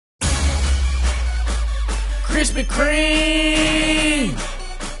Krispy Kreme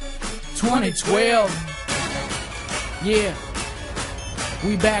 2012. Yeah,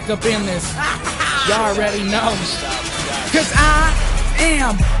 we back up in this. Y'all already know. Cause I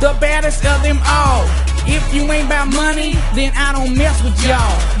am the baddest of them all. If you ain't about money, then I don't mess with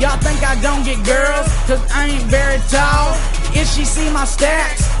y'all. Y'all think I don't get girls, cause I ain't very tall. If she see my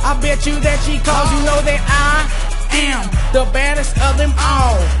stacks, I bet you that she calls. You know that I am the baddest of them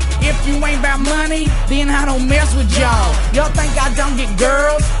all. If you ain't about money, then I don't mess with y'all. Y'all think I don't get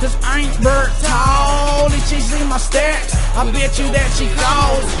girls, cause I ain't very tall. If she see my stacks, I bet you that she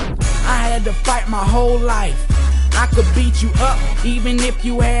calls. I had to fight my whole life. I could beat you up even if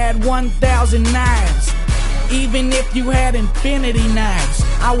you had 1,000 knives. Even if you had infinity knives,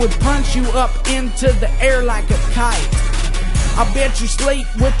 I would punch you up into the air like a kite. I bet you sleep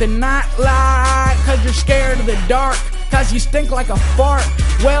with the night light, cause you're scared of the dark, cause you stink like a fart.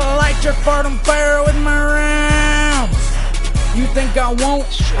 Well, I light your fart on fire with my rhymes. You think I won't?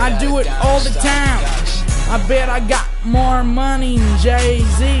 I do it all the time. I bet I got more money than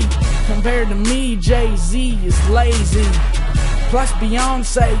Jay-Z. Compared to me, Jay-Z is lazy. Plus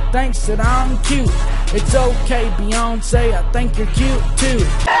Beyonce thinks that I'm cute. It's okay, Beyonce, I think you're cute too.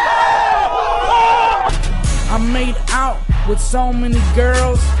 I made out with so many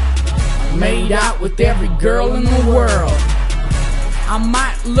girls. I made out with every girl in the world. I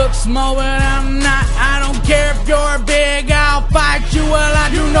might look small, but I'm not. I don't care if you're big, I'll fight you. Well, I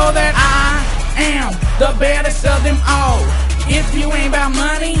do know that I am the baddest of them all. If you ain't about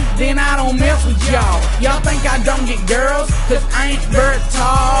money, then I don't mess with y'all. Y'all think I don't get girls, cause I ain't very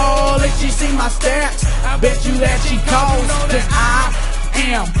tall. If she see my stats, I bet you that she calls. Cause I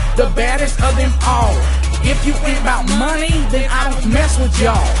am the baddest of them all. If you ain't about money, then I don't mess with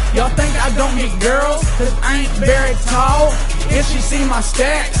y'all. Y'all think I don't get girls, cause I ain't very tall. If she see my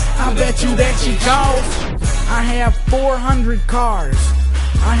stacks, I bet you that she calls. I have 400 cars.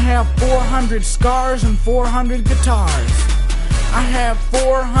 I have 400 scars and 400 guitars. I have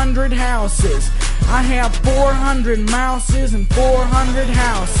 400 houses. I have 400 mouses and 400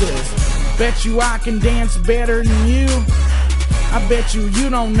 houses. Bet you I can dance better than you. I bet you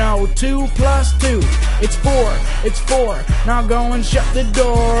don't know 2 plus 2. It's 4, it's 4. Now go and shut the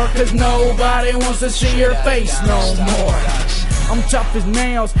door, cause nobody wants to see your face no more. I'm tough as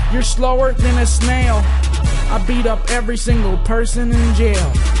nails, you're slower than a snail. I beat up every single person in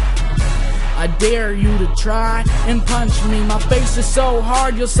jail. I dare you to try and punch me. My face is so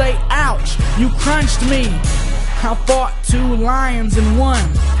hard you'll say ouch, you crunched me. I fought 2 lions and won.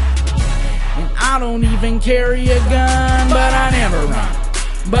 And I don't even carry a gun. But I never run.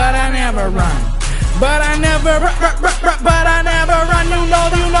 But I never run. But I never but I never run. You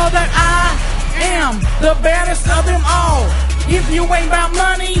know that I am the baddest of them all. If you ain't about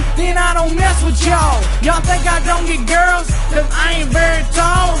money, then I don't mess with y'all. Y'all think I don't get girls, cause I ain't very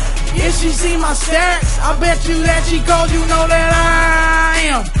tall. If she see my stacks, I bet you that she calls. You know that I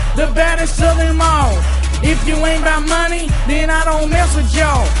am the baddest of them all. If you ain't about money, then I don't mess with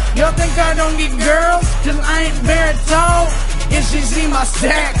y'all. Y'all think I don't get girls, cause I ain't very tall. If she see my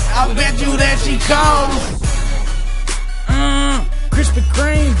stacks, I bet you that she calls. Krispy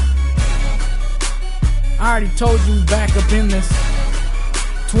Kreme. I already told you back up in this.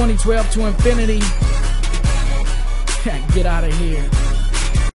 2012 to infinity. Get out of here.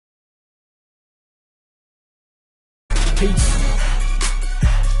 Peace.